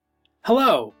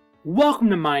Hello, welcome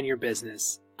to Mind Your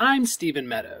Business. I'm Stephen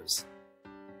Meadows.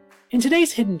 In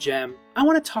today's Hidden Gem, I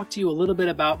want to talk to you a little bit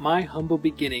about my humble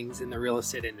beginnings in the real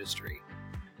estate industry.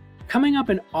 Coming up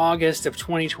in August of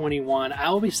 2021, I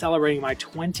will be celebrating my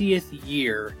 20th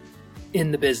year in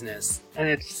the business, and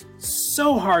it's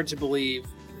so hard to believe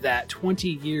that 20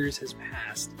 years has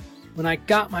passed. When I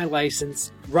got my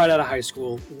license right out of high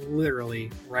school,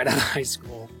 literally right out of high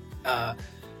school,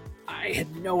 I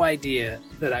had no idea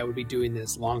that I would be doing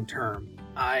this long term.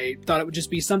 I thought it would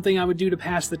just be something I would do to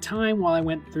pass the time while I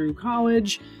went through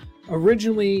college.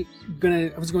 Originally,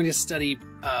 I was going to study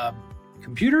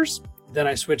computers. Then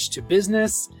I switched to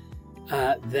business,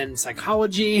 then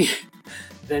psychology,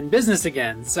 then business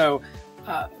again. So,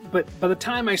 but by the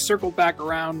time I circled back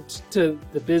around to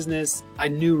the business, I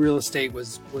knew real estate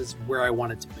was where I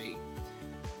wanted to be.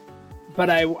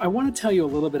 But I want to tell you a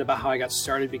little bit about how I got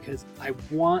started, because I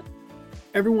want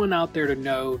everyone out there to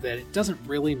know that it doesn't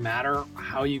really matter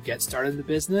how you get started in the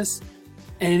business.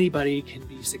 Anybody can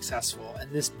be successful, and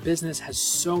this business has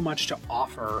so much to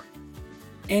offer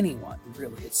anyone,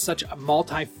 really. It's such a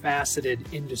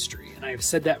multifaceted industry, and I've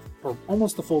said that for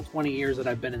almost the full 20 years that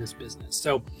I've been in this business.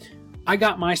 So I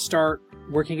got my start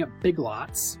working at Big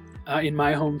Lots in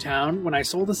my hometown when I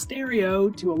sold a stereo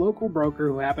to a local broker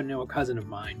who happened to know a cousin of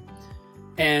mine.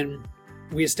 And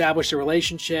we established a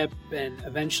relationship, and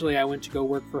eventually I went to go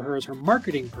work for her as her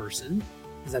marketing person,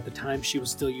 because at the time she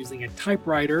was still using a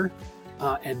typewriter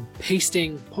and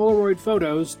pasting Polaroid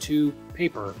photos to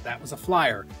paper. That was a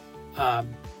flyer.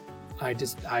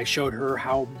 I showed her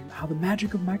how the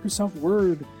magic of Microsoft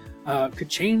Word could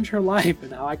change her life,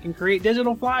 and how I can create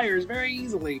digital flyers very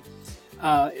easily.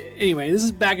 Anyway, this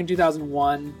is back in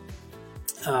 2001.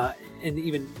 And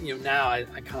even now I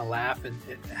kind of laugh at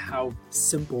how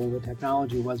simple the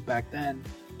technology was back then,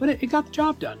 but it got the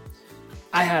job done.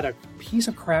 I had a piece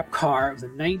of crap car. It was a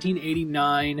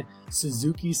 1989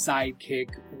 Suzuki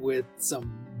Sidekick with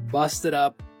some busted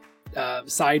up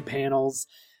side panels.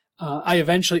 I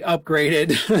eventually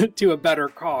upgraded to a better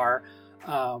car,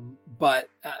 but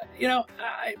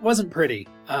it wasn't pretty.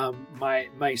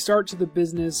 My start to the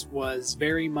business was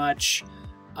very much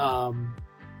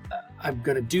I'm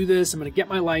going to do this, I'm going to get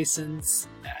my license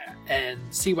and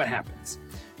see what happens.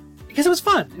 Because it was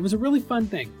fun. It was a really fun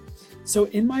thing. So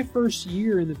in my first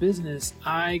year in the business,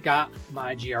 I got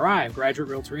my GRI, Graduate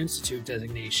Realtor Institute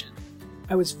designation.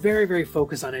 I was very, very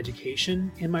focused on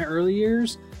education in my early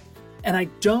years, and I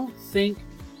don't think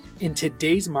in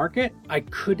today's market I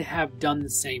could have done the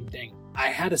same thing. I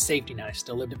had a safety net. I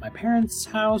still lived at my parents'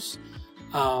 house.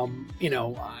 I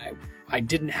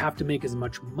didn't have to make as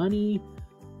much money.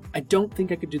 I don't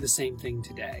think I could do the same thing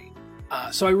today.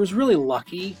 So I was really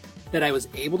lucky that I was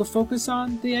able to focus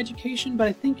on the education, but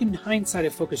I think in hindsight I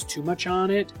focused too much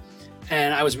on it.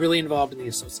 And I was really involved in the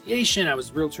association. I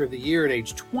was Realtor of the Year at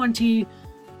age 20,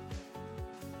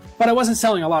 but I wasn't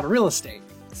selling a lot of real estate.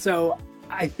 So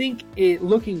I think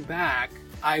looking back,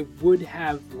 I would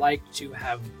have liked to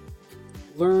have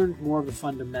learned more of the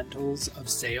fundamentals of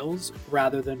sales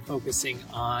rather than focusing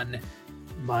on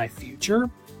my future.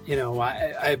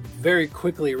 I very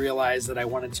quickly realized that I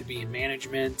wanted to be in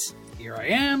management. Here I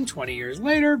am, 20 years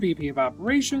later, VP of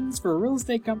Operations for a real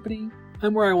estate company.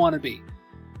 I'm where I want to be.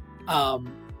 And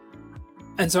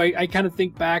so I kind of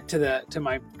think back to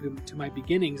my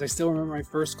beginnings. I still remember my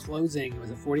first closing. It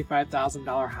was a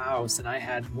 $45,000 house, and I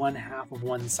had one half of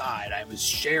one side. I was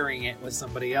sharing it with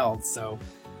somebody else. So,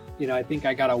 I think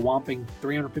I got a whopping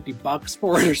 $350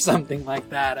 for it or something like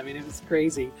that. I mean, it was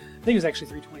crazy. I think it was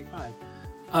actually $325.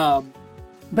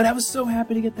 But I was so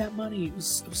happy to get that money. I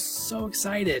was so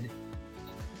excited.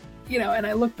 And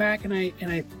I look back and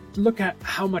I look at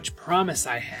how much promise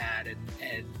I had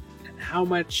and how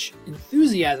much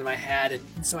enthusiasm I had.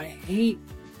 And so I hate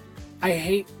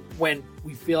when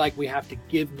we feel like we have to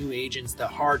give new agents the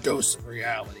hard dose of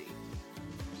reality.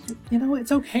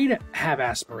 It's okay to have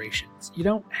aspirations. You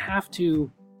don't have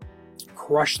to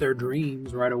crush their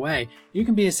dreams right away. You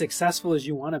can be as successful as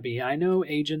you want to be. I know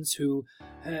agents who,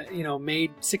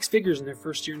 made six figures in their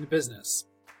first year in the business.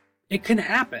 It can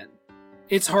happen.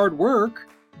 It's hard work,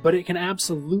 but it can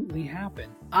absolutely happen.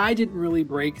 I didn't really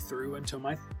break through until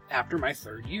after my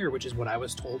third year, which is what I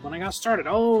was told when I got started.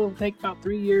 Oh, it'll take about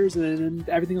 3 years and then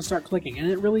everything will start clicking.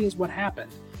 And it really is what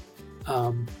happened.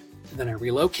 Then I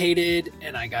relocated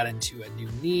and I got into a new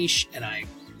niche, and I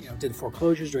did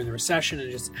foreclosures during the recession and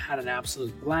just had an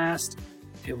absolute blast.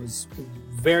 It was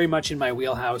very much in my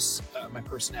wheelhouse, my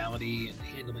personality, and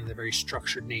handling the very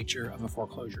structured nature of a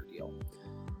foreclosure deal.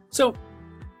 So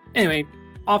anyway,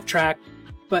 off track,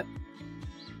 but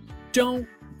don't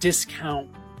discount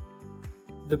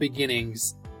the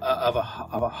beginnings of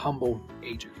a humble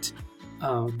agent.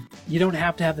 You don't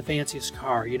have to have the fanciest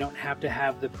car. You don't have to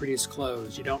have the prettiest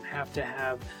clothes. You don't have to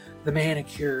have the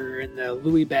manicure and the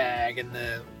Louis bag and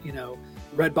the,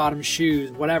 red bottom shoes,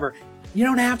 whatever. You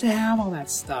don't have to have all that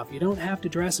stuff. You don't have to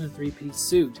dress in a 3-piece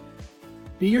suit.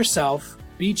 Be yourself,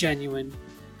 be genuine,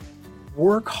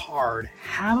 work hard,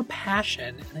 have a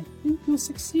passion, and I think you'll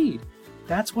succeed.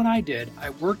 That's what I did. I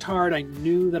worked hard. I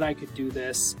knew that I could do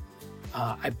this.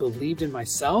 I believed in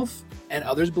myself, and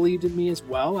others believed in me as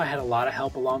well. I had a lot of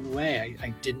help along the way. I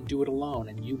didn't do it alone,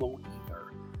 and you won't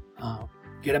either.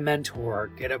 Get a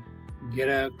mentor, get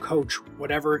a coach,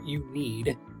 whatever you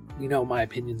need. You know my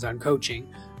opinions on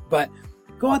coaching, but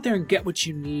go out there and get what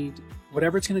you need,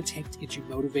 whatever it's going to take to get you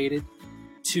motivated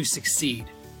to succeed.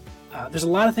 There's a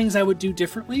lot of things I would do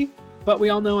differently, but we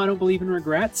all know I don't believe in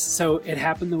regrets, so it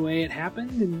happened the way it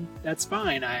happened, and that's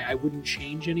fine. I wouldn't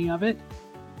change any of it,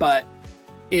 but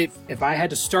if I had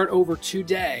to start over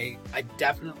today, I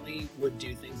definitely would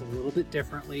do things a little bit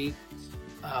differently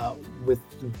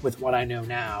with what I know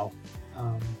now.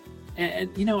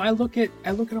 I look at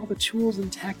all the tools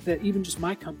and tech that even just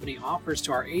my company offers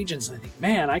to our agents, and I think,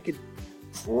 man, I could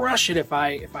crush it if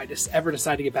I just ever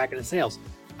decide to get back into sales.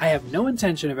 I have no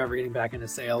intention of ever getting back into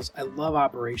sales. I love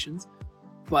operations,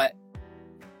 but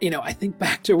I think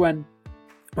back to when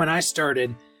I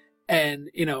started, and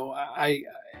I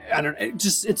don't.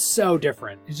 It's so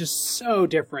different. It's just so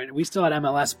different. We still had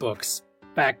MLS books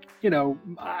back.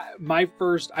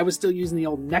 I was still using the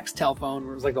old Nextel phone,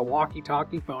 where it was like a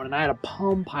walkie-talkie phone, and I had a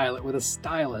Palm Pilot with a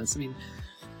stylus. I mean,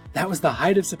 that was the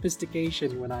height of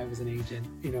sophistication when I was an agent.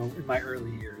 In my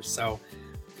early years. So,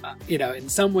 in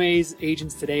some ways,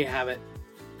 agents today have it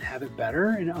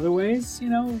better. In other ways, it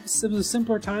was a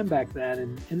simpler time back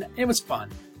then, and it was fun,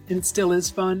 and it still is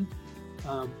fun.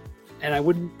 And I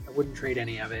wouldn't trade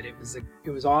any of it. It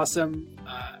was awesome.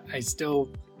 I still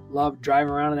loved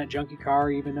driving around in that junky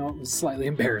car, even though it was slightly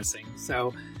embarrassing.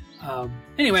 So,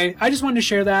 anyway, I just wanted to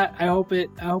share that. I hope it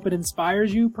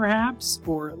inspires you, perhaps,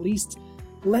 or at least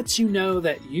lets you know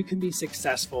that you can be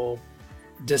successful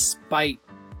despite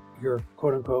your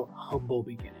quote-unquote humble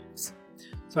beginnings.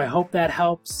 So I hope that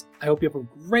helps. I hope you have a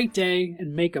great day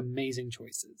and make amazing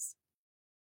choices.